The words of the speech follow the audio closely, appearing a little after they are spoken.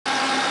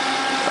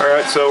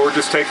Alright, so we're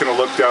just taking a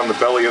look down the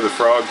belly of the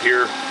frog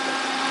here.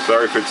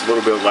 Sorry if it's a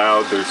little bit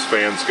loud, there's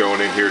fans going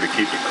in here to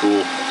keep it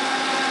cool.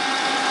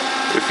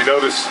 If you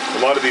notice,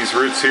 a lot of these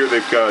roots here,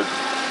 they've got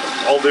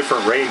all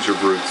different range of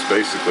roots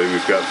basically.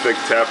 We've got thick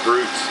tap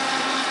roots,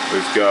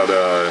 we've got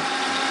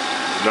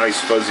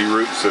nice fuzzy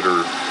roots that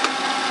are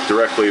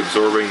directly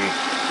absorbing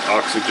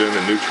oxygen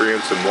and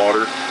nutrients and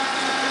water.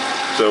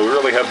 So we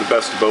really have the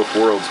best of both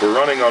worlds. We're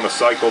running on a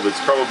cycle that's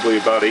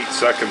probably about 8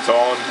 seconds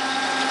on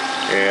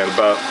and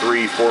about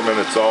 3-4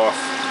 minutes off.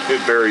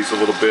 It varies a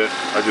little bit.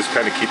 I just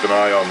kind of keep an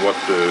eye on what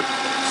the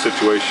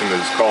situation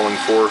is calling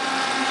for.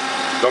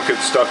 Don't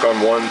get stuck on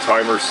one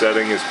timer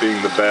setting as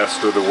being the best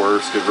or the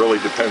worst. It really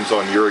depends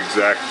on your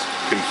exact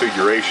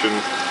configuration,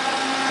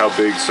 how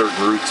big certain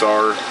roots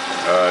are.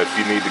 If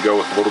you need to go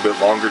with a little bit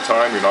longer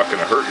time, you're not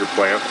going to hurt your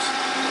plants.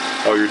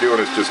 All you're doing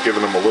is just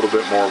giving them a little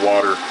bit more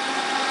water,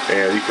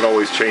 and you can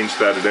always change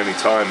that at any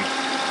time.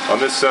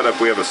 On this setup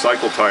we have a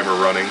cycle timer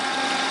running,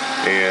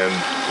 and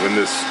when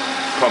this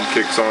pump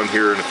kicks on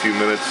here in a few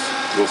minutes,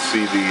 we'll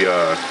see the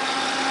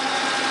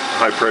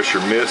high pressure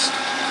mist.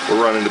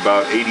 We're running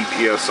about 80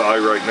 psi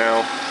right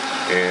now,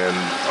 and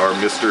our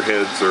mister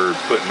heads are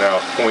putting out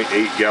 0.8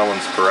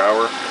 gallons per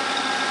hour.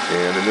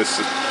 And in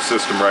this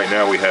system right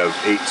now we have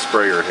 8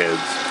 sprayer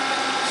heads.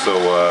 So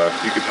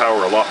you could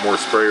power a lot more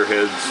sprayer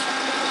heads,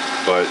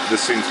 but this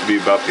seems to be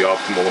about the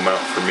optimal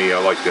amount for me. I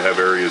like to have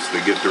areas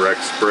that get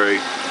direct spray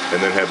and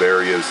then have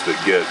areas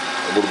that get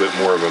a little bit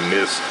more of a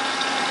mist.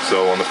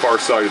 So on the far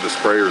side of the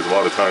sprayers, a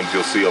lot of times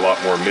you'll see a lot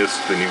more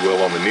mist than you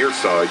will on the near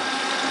side.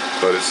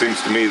 But it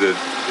seems to me that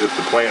if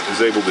the plant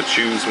is able to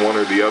choose one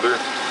or the other,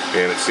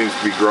 and it seems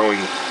to be growing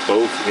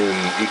both in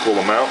equal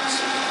amounts,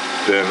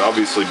 then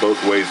obviously both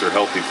ways are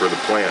healthy for the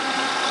plant.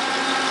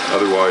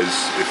 Otherwise,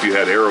 if you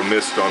had aero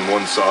mist on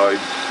one side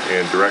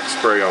and direct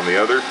spray on the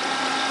other,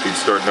 you'd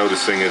start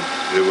noticing it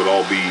would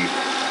all be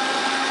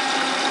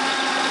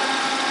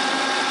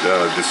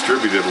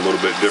distributed a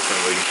little bit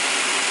differently.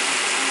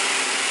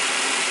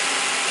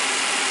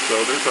 So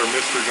there's our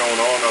mister going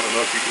on. I don't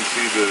know if you can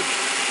see the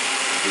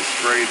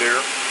spray there.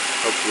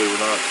 Hopefully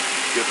we're not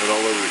getting it all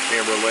over the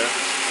camera lens.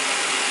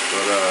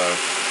 But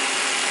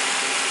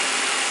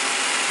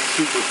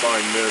super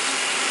fine mist.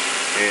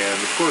 And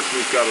of course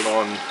we've got it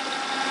on,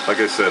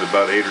 like I said,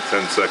 about 8 or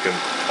 10 second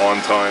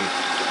on time,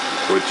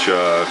 which,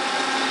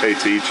 hey,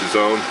 to each his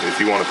own. If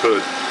you want to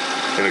put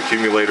an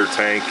accumulator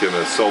tank and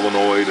a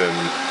solenoid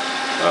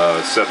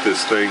and set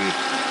this thing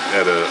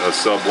at a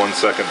sub 1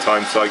 second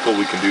time cycle,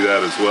 we can do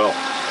that as well.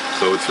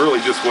 So it's really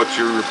just what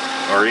you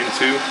are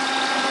into.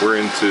 We're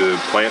into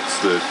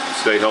plants that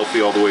stay healthy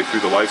all the way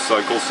through the life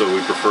cycle, so we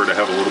prefer to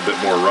have a little bit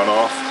more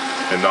runoff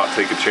and not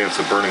take a chance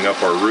of burning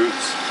up our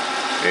roots.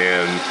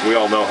 And we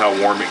all know how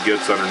warm it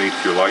gets underneath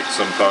your lights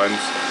sometimes.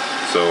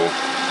 So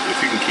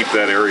if you can keep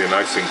that area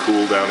nice and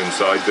cool down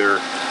inside there,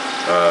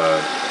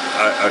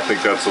 I think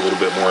that's a little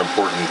bit more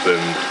important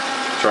than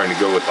trying to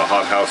go with the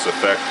hothouse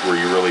effect, where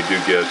you really do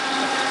get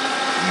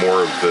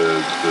more of the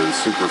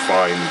super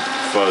fine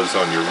fuzz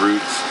on your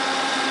roots.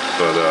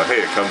 But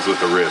hey, it comes with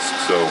a risk.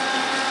 So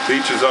to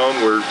each his own.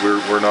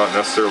 We're not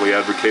necessarily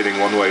advocating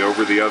one way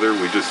over the other.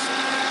 We just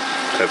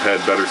have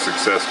had better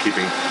success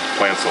keeping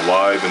plants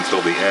alive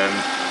until the end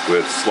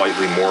with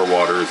slightly more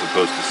water as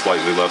opposed to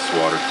slightly less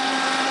water.